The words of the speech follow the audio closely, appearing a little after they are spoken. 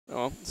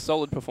Oh,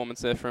 solid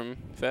performance there from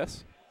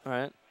Fess. All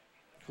right.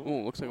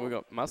 Ooh, looks like we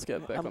got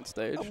Muscat back on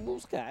stage.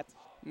 Muscat.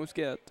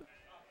 Muscat.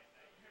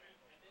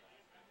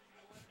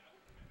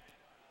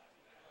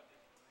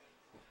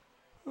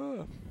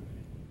 Oh.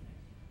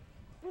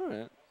 All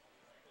right.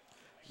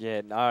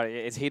 Yeah, no,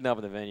 it's heating up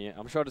in the venue.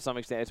 I'm sure to some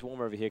extent it's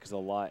warmer over here because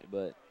of the light,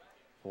 but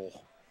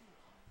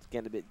it's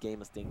getting a bit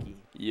gamer stinky.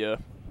 Yeah.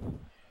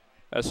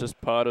 That's just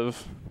part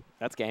of...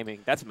 That's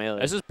gaming. That's melee.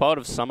 That's just part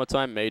of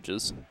summertime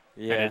majors.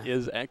 Yeah. And it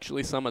is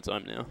actually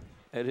summertime now.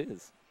 It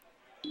is.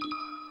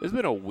 It's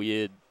been a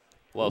weird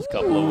last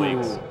couple of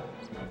weeks.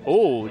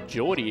 Oh,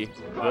 Geordie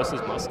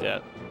versus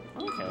Muscat.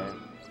 Okay.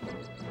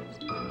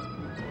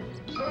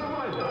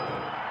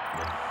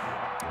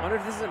 I wonder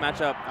if this is a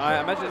matchup.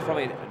 I imagine it's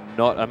probably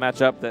not a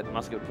matchup that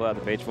Muscat would pull out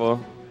the page for.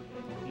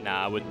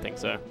 Nah, I wouldn't think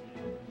so.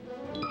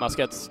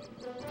 Muscat's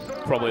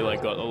probably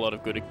like got a lot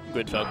of good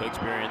Falco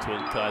experience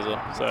with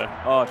Kaiser, so.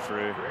 Oh,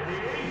 true.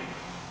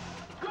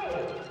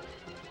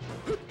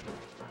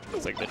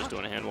 Looks like they're just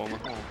doing a hand warmer.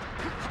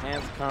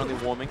 Hands currently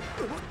warming.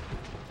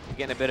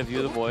 Getting a better view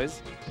of the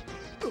boys.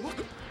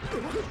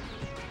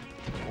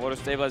 Water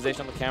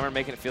stabilization on the camera,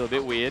 making it feel a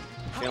bit weird.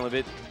 Feeling a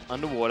bit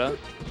underwater.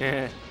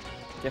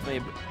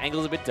 Definitely,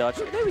 angle's a bit Dutch.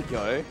 There we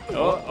go.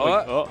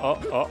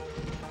 Oh.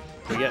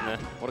 We're getting there.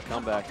 What a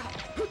comeback.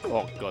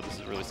 Oh, God, this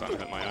is really starting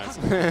to hurt my eyes.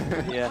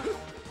 Yeah.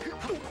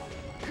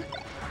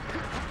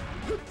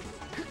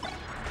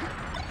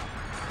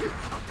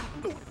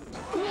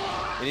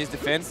 In his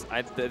defense,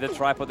 the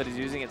tripod that he's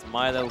using, it's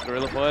my little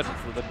gorilla pod.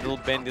 It's the little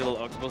bendy little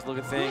octopus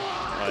looking thing.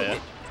 Oh, yeah?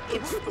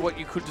 It's what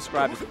you could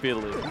describe as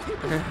fiddly.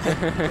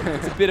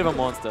 It's a bit of a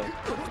monster.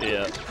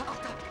 Yeah.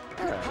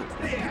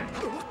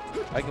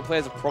 I can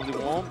players are probably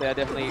warm. They are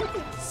definitely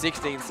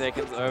 16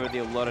 seconds over the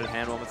allotted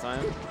hand warmer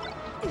time.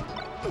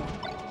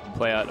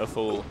 Play out a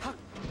full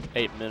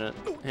 8-minute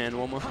hand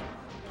warmer.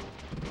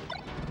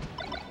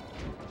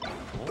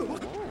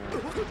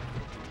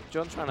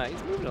 John's trying to.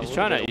 He's moving He's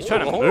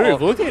trying to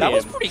move. Look at him. That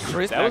was pretty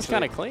crisp. That was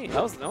kind of clean.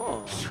 That was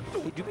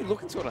He do be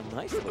looking sort of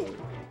nice though.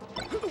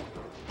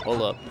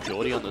 Hold up,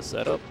 Geordie on the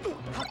setup.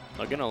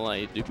 Not gonna lie,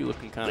 you do be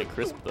looking kind of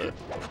crisp though.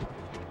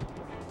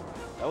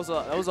 That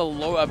was a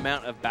low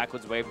amount of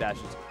backwards wave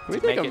dashes. Can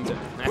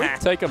we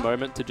take a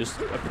moment to just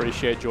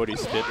appreciate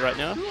Geordie's fit right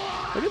now?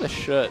 Look at the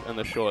shirt and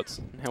the shorts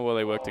and how well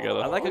they work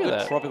together. I like a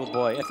good tropical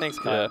boy. Yeah, thanks,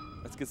 Kai. Yeah.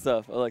 That's good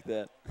stuff. I like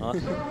that. Huh?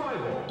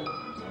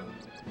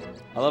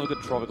 I love a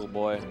good tropical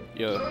boy.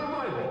 Yeah.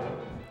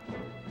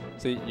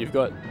 See, you've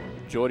got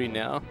Geordie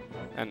now,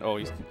 and oh,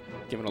 he's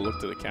giving a look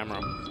to the camera.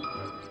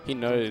 He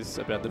knows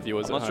about the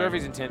viewers at home. I'm not sure if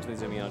he's intentionally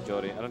zooming in on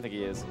Geordie. I don't think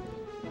he is.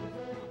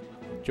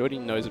 Geordie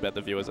knows about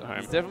the viewers at home.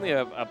 It's definitely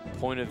a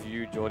point of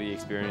view Geordie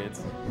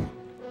experience.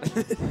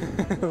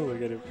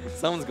 Look at him.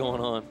 Something's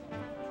going on.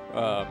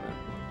 Man.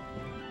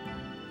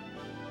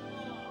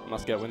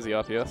 Muscat wins the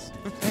RPS.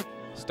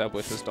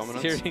 Establishes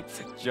dominance. Hearing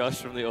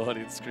Josh from the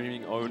audience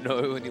screaming, "Oh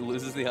no," when he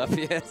loses the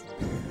RPS.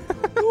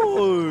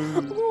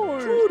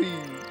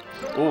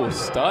 Oh,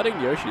 starting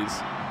Yoshi's.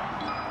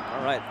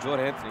 All right,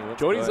 Jordan Anthony.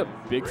 Geordie's a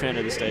big fan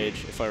of the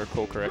stage, if I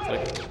recall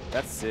correctly.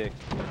 That's sick.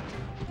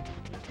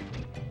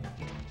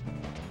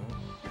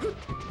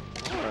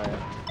 Alright.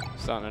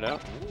 Starting it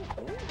out.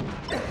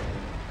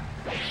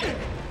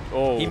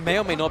 Oh. He may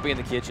or may not be in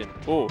the kitchen.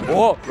 Oh,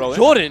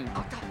 Jordan!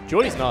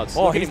 Geordie's nuts.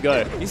 Oh, Look at him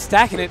go. He's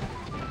stacking it.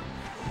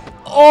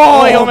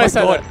 Oh, he almost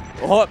had it.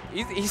 Oh,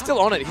 he's still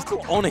on it. He's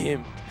still on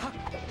him.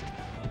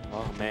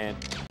 Oh, man.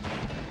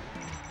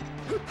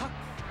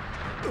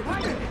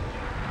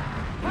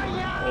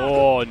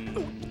 Oh,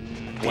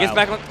 He gets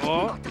back on.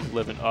 Oh, he's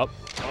living up.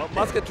 oh,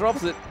 Muscat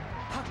drops it.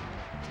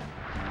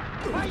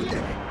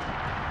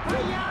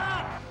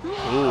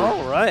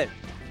 All right.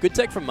 Good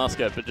tech from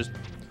Muscat, but just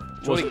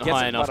Jordan wasn't gets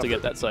high it enough right to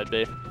up. get that side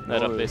B.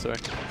 That up B, sorry.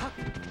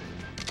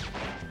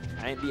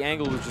 And the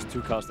angle was just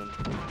too custom.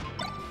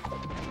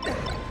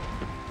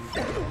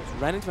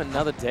 Ran into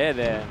another dare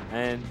there,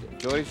 and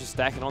Geordie's just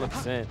stacking on the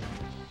percent.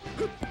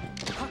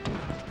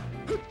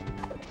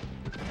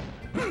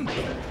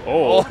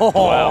 Oh,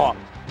 wow.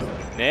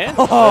 Man?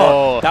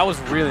 Oh, that was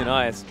really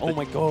nice. Oh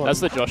my god. That's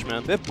the Josh,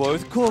 man. They're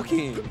both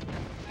cooking.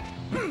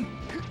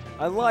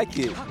 I like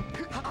it.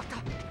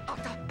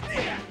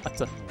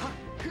 That's a...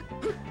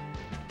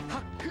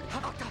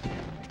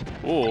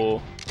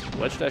 Oh,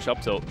 ledge dash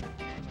up tilt.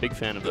 Big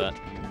fan of that.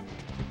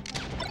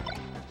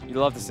 You'd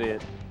love to see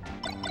it.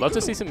 Love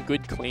to see some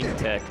good clean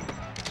tech.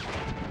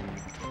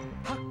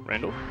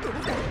 Randall.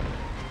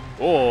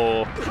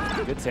 Oh.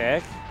 Good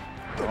tech.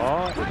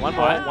 Oh,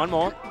 one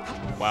more.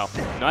 Wow.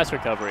 Nice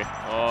recovery.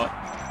 Oh,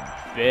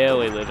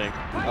 barely living.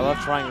 I love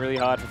trying really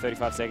hard for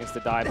 35 seconds to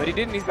die, but he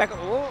didn't. He's back.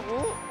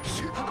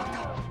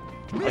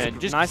 And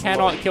just nice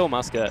cannot kill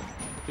Muscat.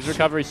 His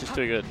recovery is just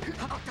too good.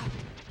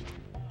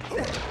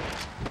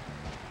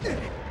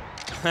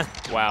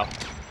 Wow.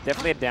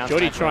 Definitely a down.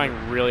 Geordie trying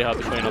really hard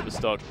to clean up the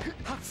stock.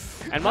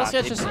 And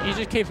Muscat he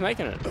just keeps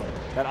making it.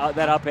 That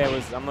up air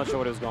was, I'm not sure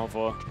what it was going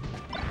for.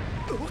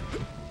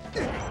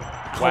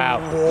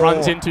 Wow.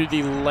 Runs into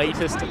the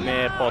latest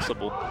nair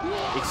possible.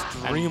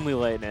 Extremely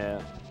late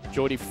nair.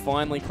 Geordie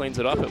finally cleans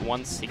it up at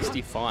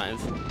 165.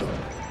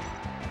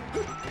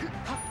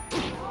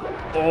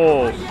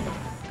 Oh,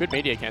 good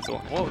media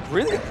cancel. Well,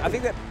 really? I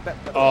think that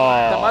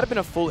Oh. might have been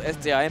a full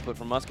SDI input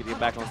from Muscat to get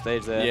back on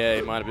stage there. Yeah,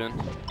 it might have been.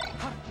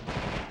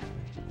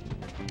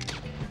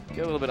 Get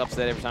a little bit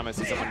upset every time I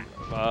see someone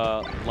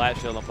light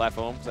shield on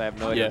platform because I have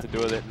no idea what to do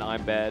with it and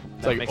I'm bad.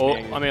 It's like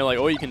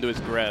all you can do is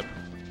grab,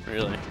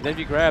 really. And then if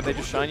you grab, they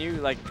just shine you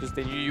like because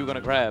they knew you were gonna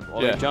grab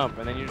or they jump,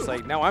 and then you're just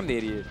like, now I'm the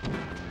idiot.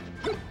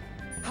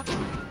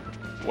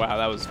 Wow,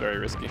 that was very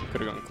risky.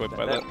 Could have gotten clipped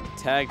by that.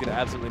 Tag did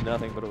absolutely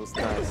nothing, but it was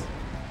nice.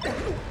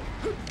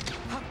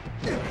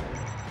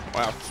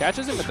 Wow,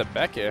 catches him at the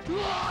back here.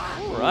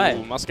 Right.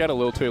 Ooh, Muscat a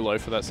little too low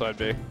for that side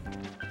B.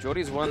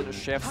 Geordie's one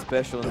chef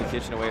special in the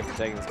kitchen away from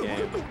taking this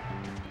game.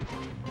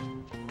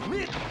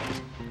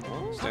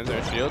 Stands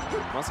there, shield.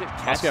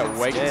 Muscat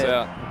wakes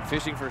out.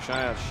 Fishing for a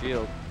shine out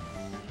shield.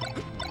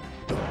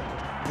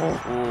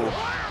 Ooh.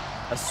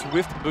 A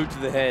swift boot to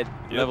the head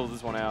levels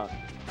this one out.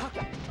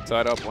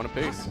 Tied up, one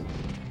apiece.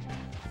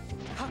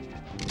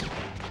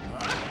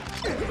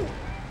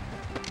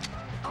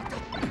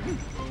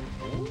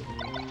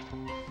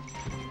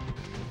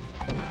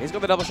 He's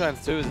got the double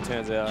shines too, as it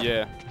turns out.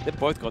 Yeah. They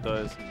both got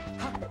those.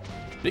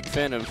 Big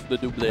fan of the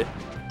double.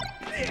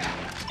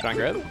 Try and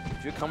grab.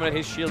 If you're coming at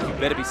his shield, you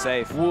better be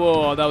safe.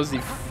 Whoa, that was the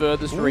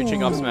furthest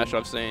reaching up smash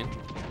I've seen.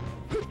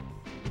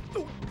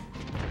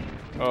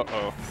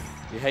 Uh-oh.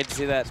 You hate to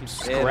see that. Some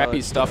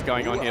scrappy stuff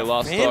going on here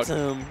last stock.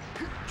 Phantom.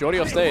 Geordie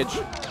off stage.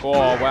 Oh,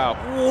 wow.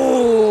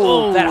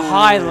 Ooh, that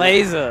high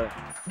laser.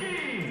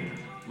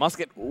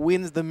 Muscat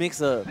wins the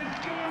mix-up.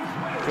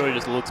 Geordie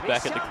just looks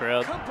back at the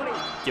crowd,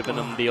 giving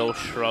them the old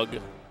shrug.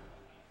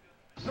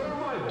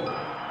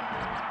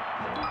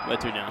 Where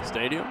to now?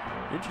 Stadium?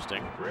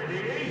 Interesting.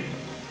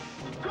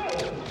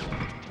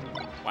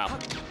 Wow.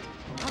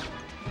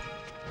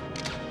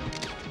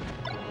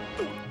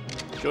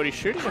 Geordie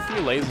shooting a few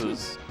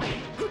lasers.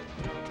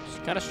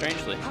 Just kind of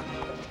strangely.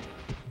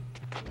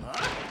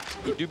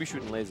 You do be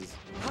shooting lasers.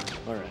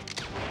 Alright.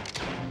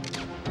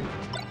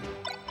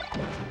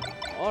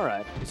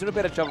 Alright. He's doing a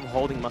better job of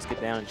holding Muscat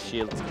down and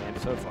shield this game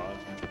so far.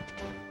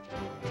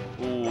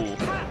 Ooh.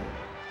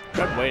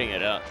 Tried waiting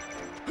it out.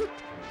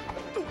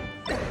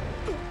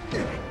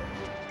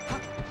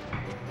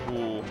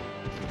 Ooh.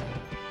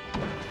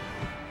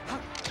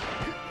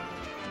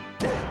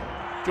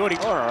 Geordie.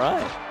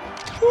 Alright.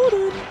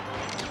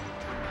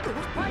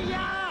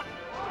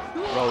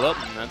 Roll up,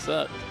 and that's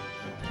that.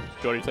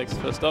 Geordie takes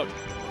his first stock.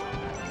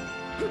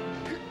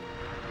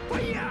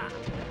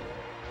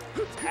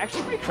 It's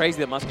actually pretty crazy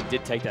that Muscat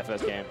did take that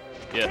first game.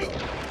 Yeah.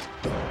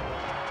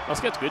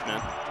 Muscat's good,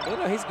 man.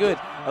 No, he's good.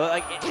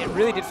 Like it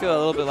really did feel a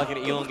little bit like an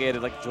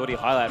elongated, like Geordie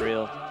highlight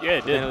reel. Yeah,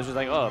 it did. And it was just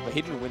like, oh, but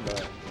he didn't win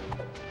though.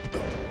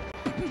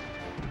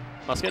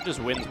 Muscat just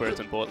wins where it's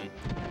important.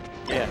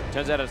 Yeah,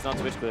 turns out it's not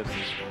switch clips.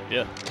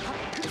 Yeah.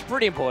 It's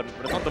pretty important,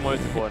 but it's not the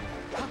most important.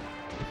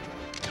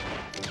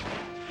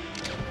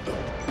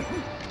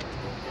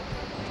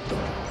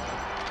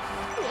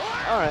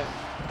 All right.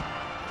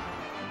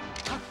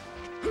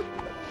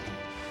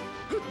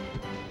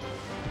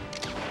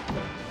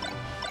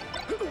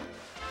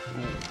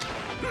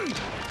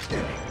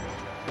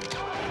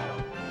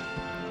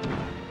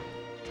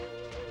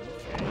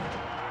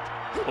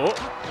 Oh,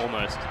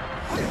 almost.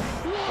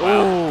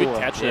 Wow, good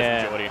catch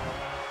there from Geordie.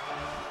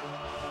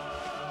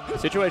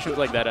 Situations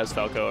like that as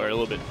Falco are a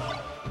little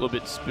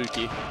bit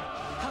spooky.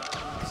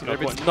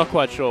 Not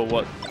quite sure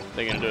what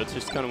they're going to do. It's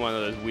just kind of one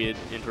of those weird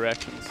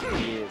interactions.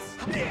 Yes.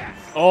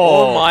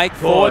 Oh my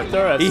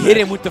God. He hit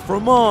him with the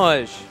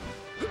fromage.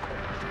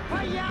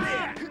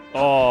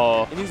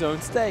 Oh. In his own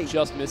state.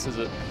 Just misses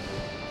it.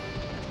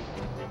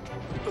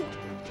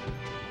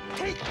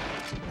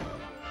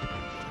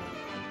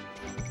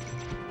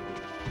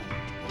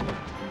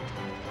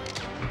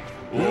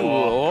 Ooh,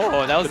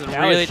 oh, that was a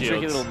really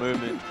tricky little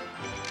movement.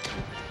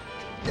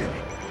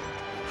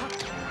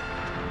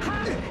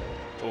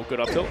 Oh, good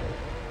up tilt.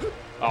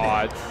 Oh,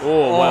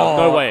 wow,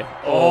 no way.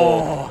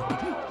 Oh,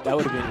 that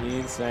would have been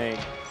insane.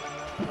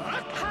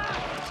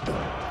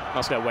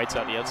 Muscat waits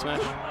out the out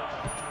smash.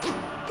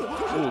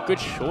 Ooh, good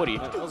shorty.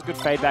 That was a good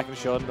fade back and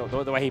short.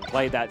 The way he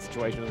played that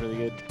situation was really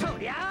good.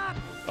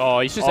 Oh,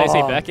 he's just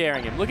AC back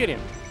airing him. Look at him.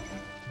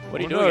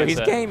 What are you doing? No, he's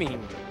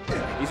gaming.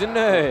 He's a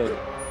nerd.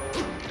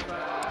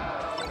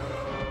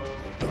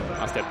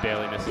 Muscat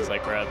barely misses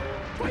that grab.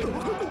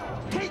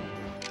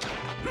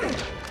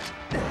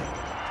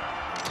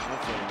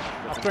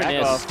 After an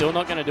air, still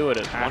not going to do it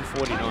at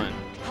 149.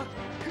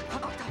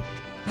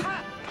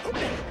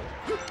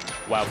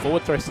 Wow,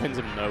 forward throw sends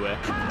him nowhere.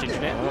 Ginger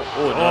net.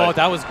 Oh,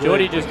 that was good.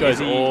 Geordie just goes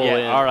all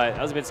in. All right,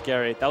 that was a bit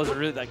scary. That was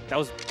really that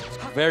was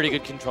very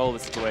good control of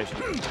the situation.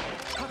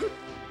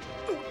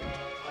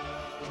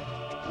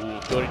 Ooh,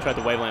 Geordie tried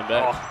the wave lane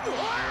back.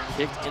 Oh,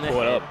 kicked in the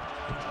Caught head.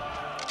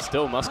 up.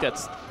 Still,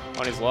 Muscat's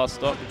on his last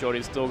stock.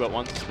 Geordie's still got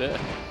one to spare.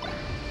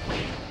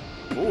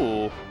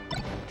 Ooh.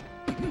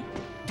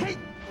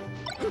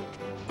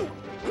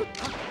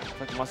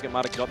 I think Muscat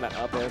might have gotten that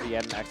up there if he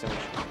hadn't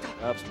accidentally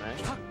up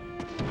smashed.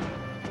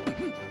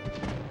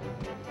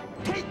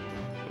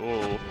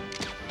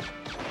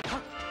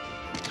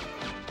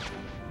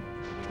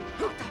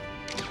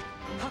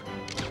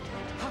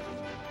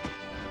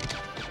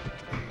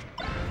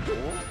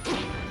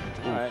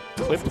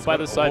 Clipped by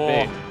the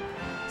side B.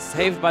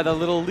 Saved by the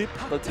little lip,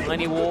 the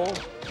tiny wall.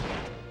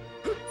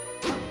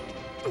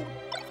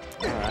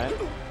 Alright.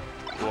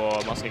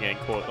 Whoa, Muscat getting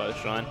caught by the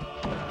shine.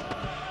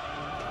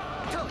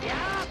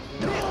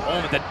 Oh,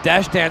 but the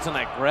dash dance on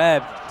that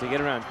grab to get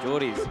around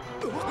Geordie's. So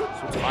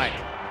tight.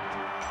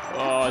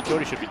 Oh,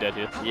 Geordie should be dead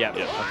here. Yeah.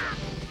 Okay.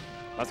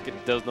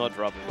 Muscat does not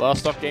drop it.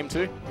 Last stock game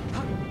 2.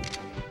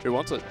 Who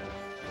wants it?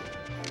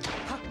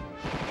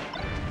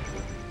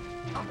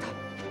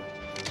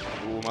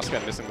 Ooh,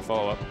 Muscat missing the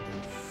follow-up.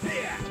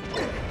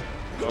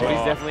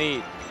 Geordie's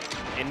definitely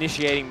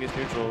initiating this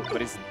neutral,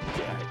 but he's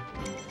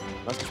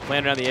Muscat's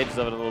playing around the edges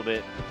of it a little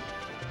bit.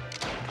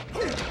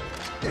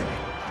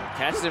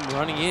 Catches him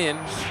running in.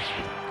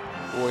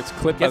 Oh, it's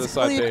clipped by the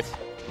side B.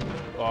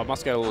 Oh,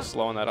 Muscat a little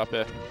slow on that up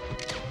there.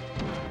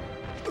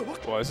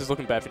 Oh, this is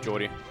looking bad for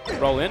Geordie.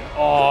 Roll in.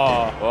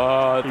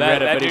 Oh, he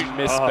read it, but he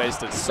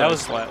misspaced it so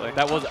slightly.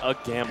 That was a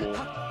gamble.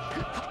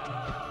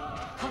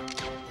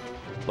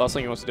 Last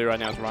thing he wants to do right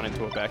now is run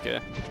into a back air.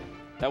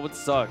 That would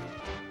suck.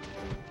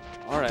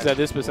 All right. So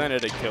this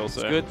percentage it kills.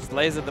 So good.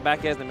 Lays at the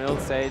back airs in the middle of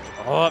the stage.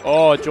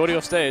 Oh, Geordie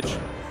off stage.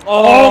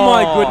 Oh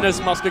my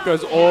goodness, Muscat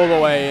goes all the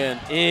way in.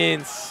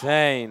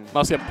 Insane.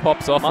 Muscat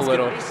pops off a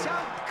little.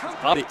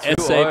 Up the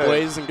SA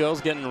boys and girls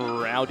getting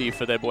rowdy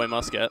for their boy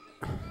Muscat.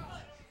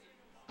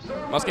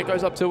 Muscat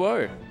goes up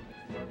 2-0.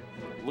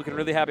 Looking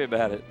really happy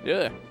about it.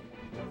 Yeah.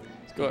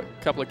 He's got a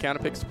couple of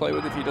counter picks to play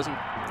with if he doesn't,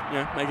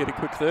 make it a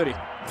quick 30.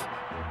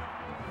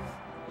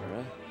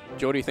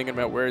 Geordie thinking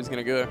about where he's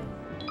going to go.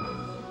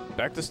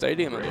 Back to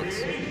stadium, it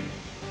looks.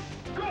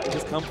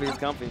 He's comfy, he's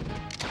comfy.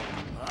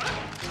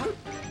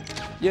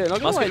 Yeah,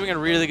 not Muscat doing a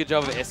really good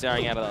job of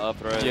SRing out of the up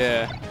throws.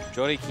 Yeah.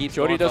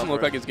 Geordie doesn't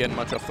look like he's getting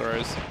much off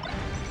throws.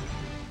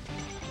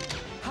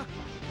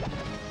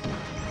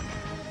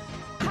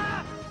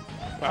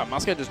 Wow,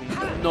 Muscat just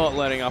not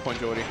letting up on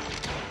Geordie.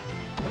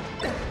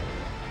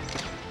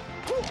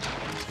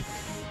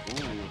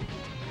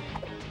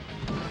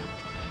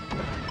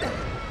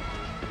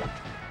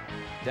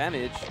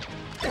 Damage.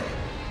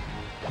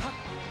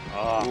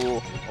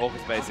 Oh,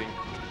 awkward spacing.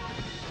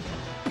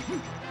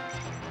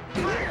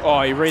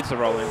 Oh, he reads the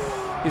roll in.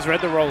 He's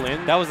read the roll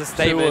in. That was a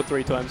statement. 2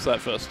 or 3 times that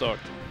first stock.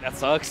 That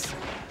sucks.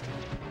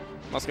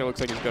 Muscat looks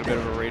like he's got a bit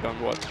of a read on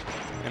what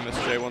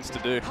MSJ wants to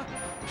do.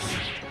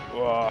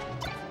 Whoa.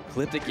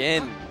 Clipped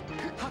again.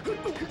 I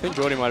think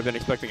Geordie might have been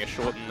expecting a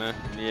short in there.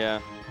 Yeah.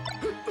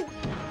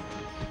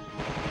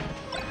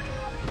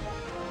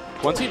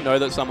 Once you know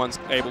that someone's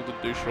able to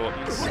do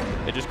shortens,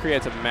 it just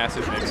creates a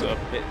massive mix-up.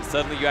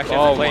 Suddenly you actually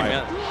have to play him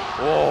out.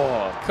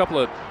 Oh, a couple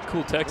of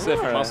cool techs there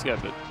from Muscat,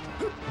 but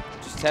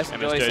just testing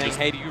Geordie saying,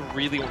 hey, do you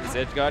really want this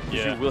edge guard?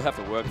 Because you will have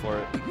to work for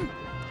it.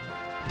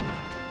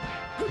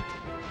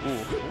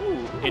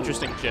 Ooh,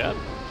 interesting jab.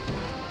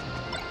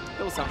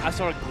 I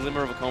saw a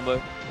glimmer of a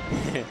combo.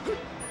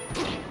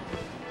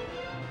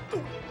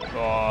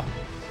 Oh.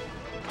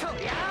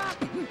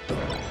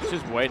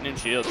 Just waiting in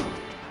shield.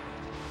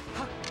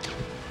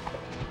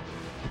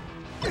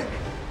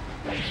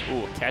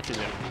 Ooh, catches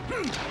him.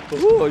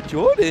 Ooh,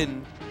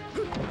 Jordan.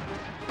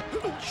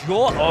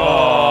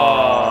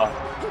 Oh.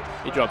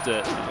 He dropped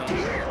it.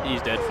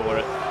 He's dead for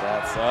it.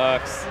 That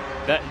sucks.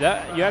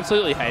 That you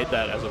absolutely hate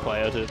that as a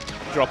player, to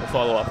drop a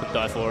follow-up and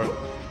die for it.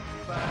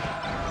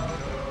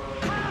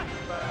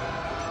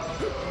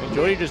 And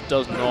Geordie just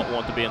does not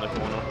want to be in the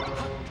corner.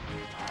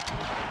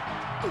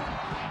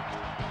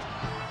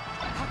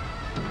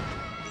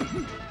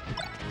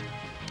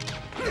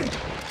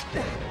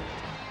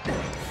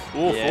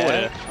 Ooh,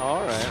 yeah.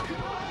 All right.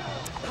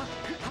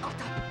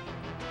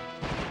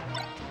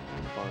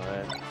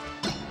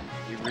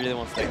 He really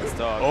wants to take the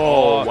stock.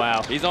 Oh,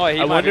 wow. He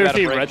I wonder if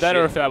he read that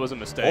or if that was a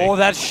mistake. Oh,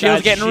 that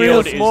shield's getting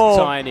real small. Is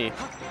tiny.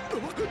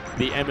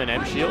 The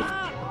M&M shield.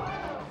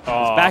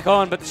 Oh. It's back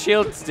on, but the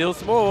shield's still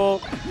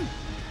small. I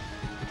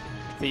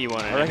think you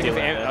want to. I reckon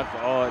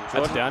if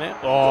Jordan down it.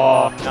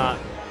 Oh, nah.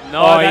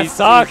 No, that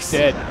sucks. He's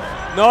dead.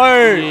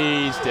 No.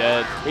 He's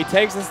dead. He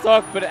takes the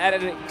stock, but at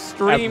an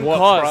extreme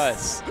cost.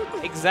 Price?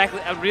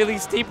 Exactly. A really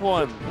steep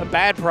one. A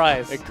bad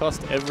price. It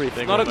cost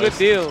everything. It's not almost a good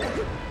deal.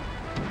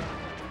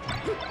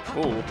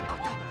 Ooh.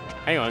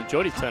 Hang on.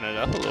 Geordie's turning it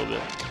up a little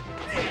bit.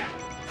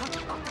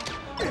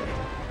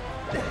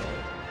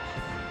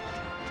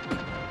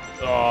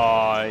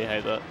 Oh, I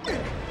hate that.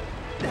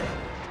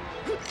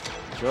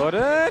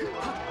 Jordan.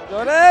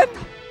 Jordan.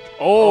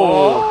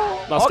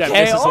 Oh. Muscat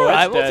misses all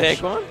right, we'll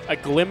take one. A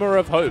glimmer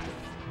of hope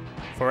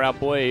for our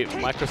boy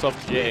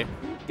Microsoft J.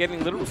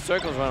 Getting little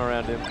circles run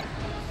around him.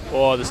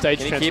 Oh, the stage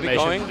Can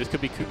transformation. This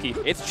could be kooky.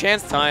 It's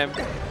chance time.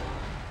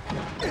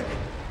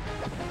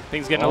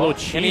 Things getting a little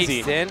cheesy. Can he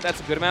extend? That's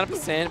a good amount of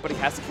percent, but he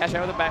has to cash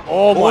out with the back.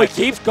 Oh my!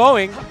 He keeps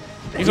going.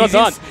 He's not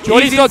done.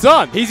 Geordie's not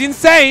done. He's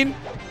insane.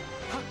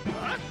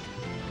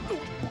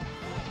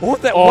 Oh,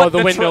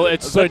 the windmill.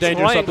 It's so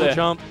dangerous up there.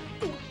 Jump.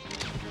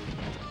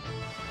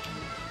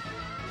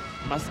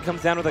 Muscat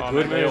comes down with a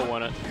good move.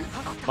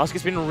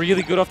 Muscat's been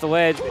really good off the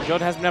ledge.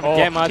 Jordan hasn't been able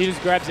to get much. He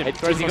just grabs him. Is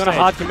he going to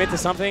hard commit to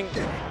something?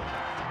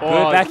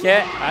 Oh, good back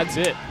yet. That's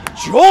it.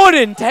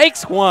 Jordan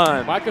takes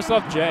one.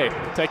 Microsoft J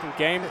taking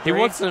game 3. He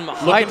wants some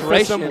looking for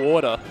hydration. some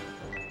water.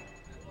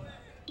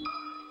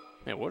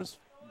 Man, water's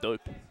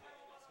dope.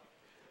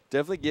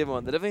 Definitely give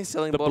one. They're definitely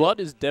selling the bottle. blood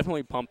is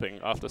definitely pumping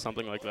after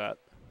something like that.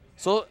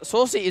 So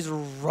Saucy is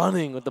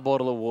running with the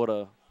bottle of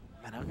water.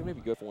 Man, how can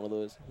maybe go for one of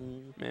those?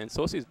 Man,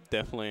 Saucy's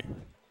definitely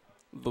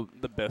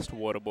the best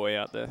water boy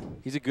out there.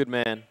 He's a good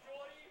man.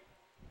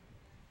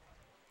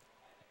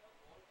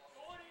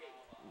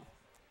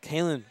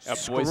 Kalen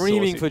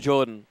screaming for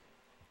Jordan.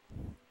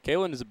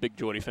 Kalen is a big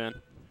Geordie fan.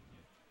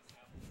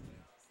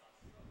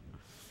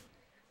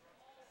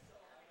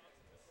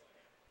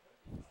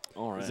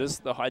 All right. Is this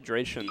the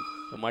hydration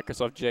that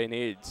Microsoft J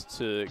needs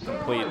to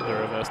complete the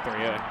reverse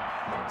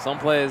 3A? Some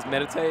players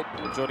meditate,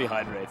 Geordie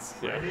hydrates.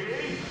 Yeah.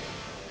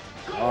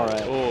 All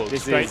right. Oh,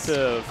 straight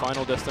to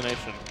final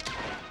destination.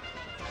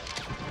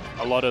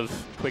 A lot of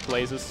quick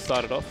lasers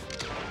started off.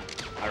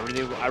 I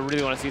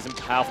really want to see some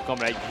powerful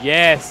combination.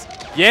 Yes.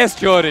 Yes,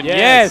 Jordan.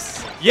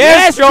 Yes.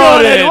 Yes,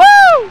 Jordan.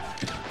 Woo!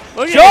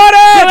 Look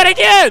Jordan! Do it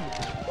again.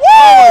 Woo!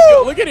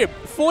 Oh, look at him.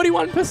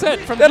 41%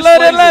 from just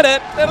let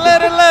it.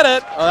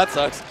 Oh, that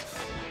sucks.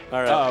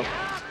 All right.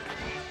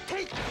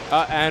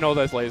 And all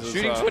those lasers.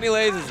 Shooting 20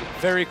 lasers,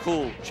 very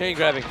cool. Chain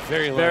grabbing,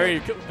 very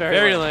lame.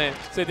 Very lame.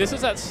 So this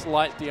is that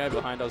slight DI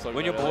behind us.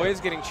 When your boy is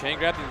getting chain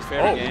grabbed in his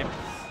favorite game.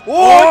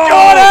 Oh,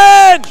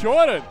 Jordan!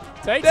 Jordan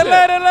takes it.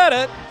 Let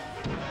it.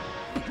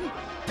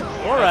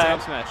 All right.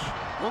 Up smash.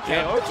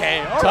 Okay.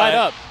 Tied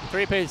up.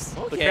 3-piece.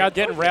 Okay. The crowd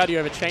getting rowdy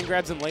over chain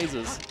grabs and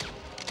lasers.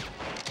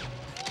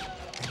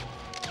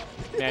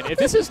 Man, if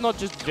this is not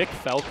just Vic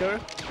Falco,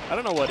 I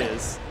don't know what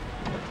is.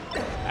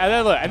 And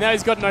then look, and now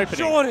he's got an opening.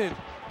 Jordan!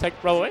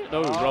 Roll away?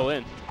 No, roll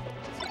in.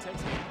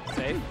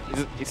 Safe.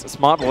 He's a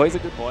smart boy. He's a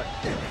good boy.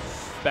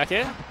 Back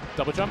air.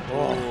 Double jump.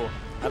 Oh.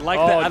 I'd like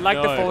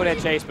the forward air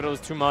chase, but it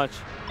was too much.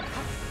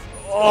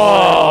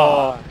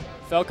 Oh!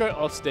 Falco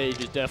off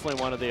stage is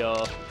definitely one of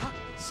the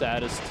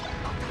saddest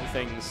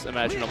things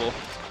imaginable.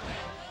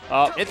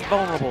 It's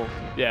vulnerable.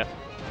 Yeah.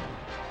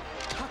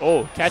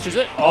 Oh, catches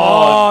it.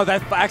 Oh,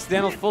 that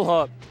accidental full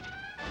hop.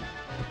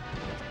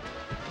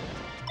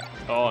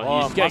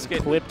 Oh, he's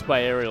getting clipped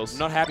by aerials.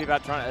 Not happy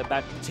about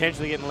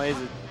potentially getting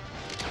lasered.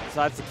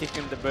 Decides to kick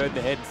him to bird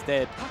the head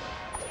instead.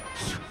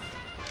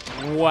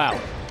 Wow.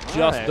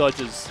 Just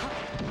dodges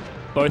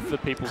both the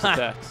people's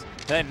attacks.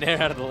 That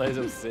nair out of the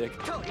laser was sick.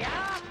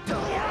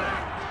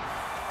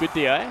 Good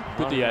DI.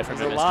 Good DI from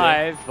MSJ.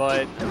 Alive,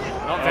 but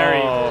not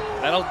very.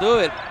 That'll do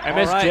it.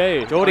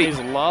 MSJ. Jordy, his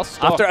last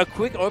stock. after a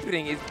quick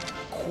opening, is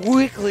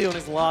quickly on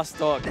his last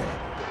stock.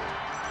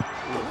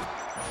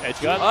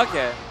 Edge guard.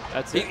 Okay.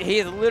 That's it. He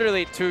is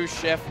literally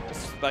chef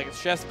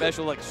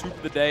special, like soup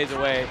of the days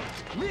away.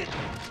 Can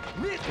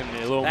be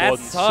a little more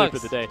than soup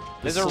of the day.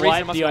 There's a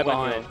reason must DI go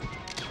behind.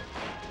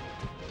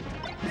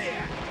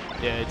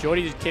 Yeah,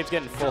 Jordy just keeps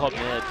getting full hop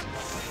mid.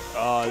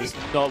 Oh, this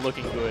is not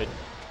looking good.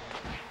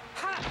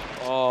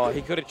 Oh,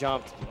 he could have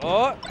jumped.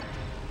 Oh.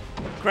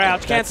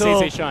 Crouch, cancel.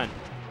 CC Shine.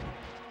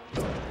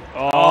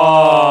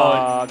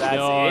 Oh, that's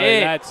no,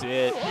 it. That's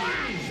it.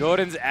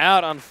 Jordan's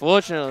out,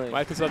 unfortunately.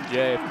 Microsoft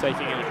J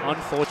taking an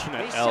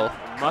unfortunate L.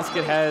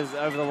 Muscat has,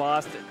 over the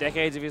last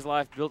decades of his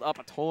life, built up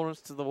a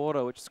tolerance to the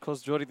water, which has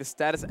caused Jordy the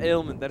status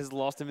ailment that has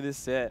lost him in this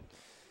set.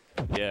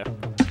 Yeah.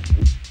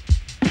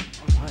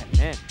 All right,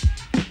 man.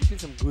 It's been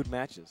some good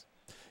matches.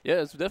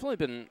 Yeah, it's definitely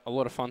been a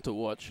lot of fun to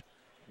watch.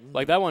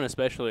 Like that one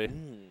especially.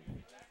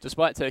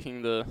 Despite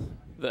taking the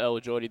L,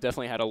 Jordy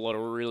definitely had a lot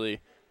of really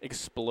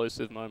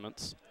explosive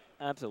moments.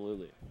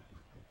 Absolutely.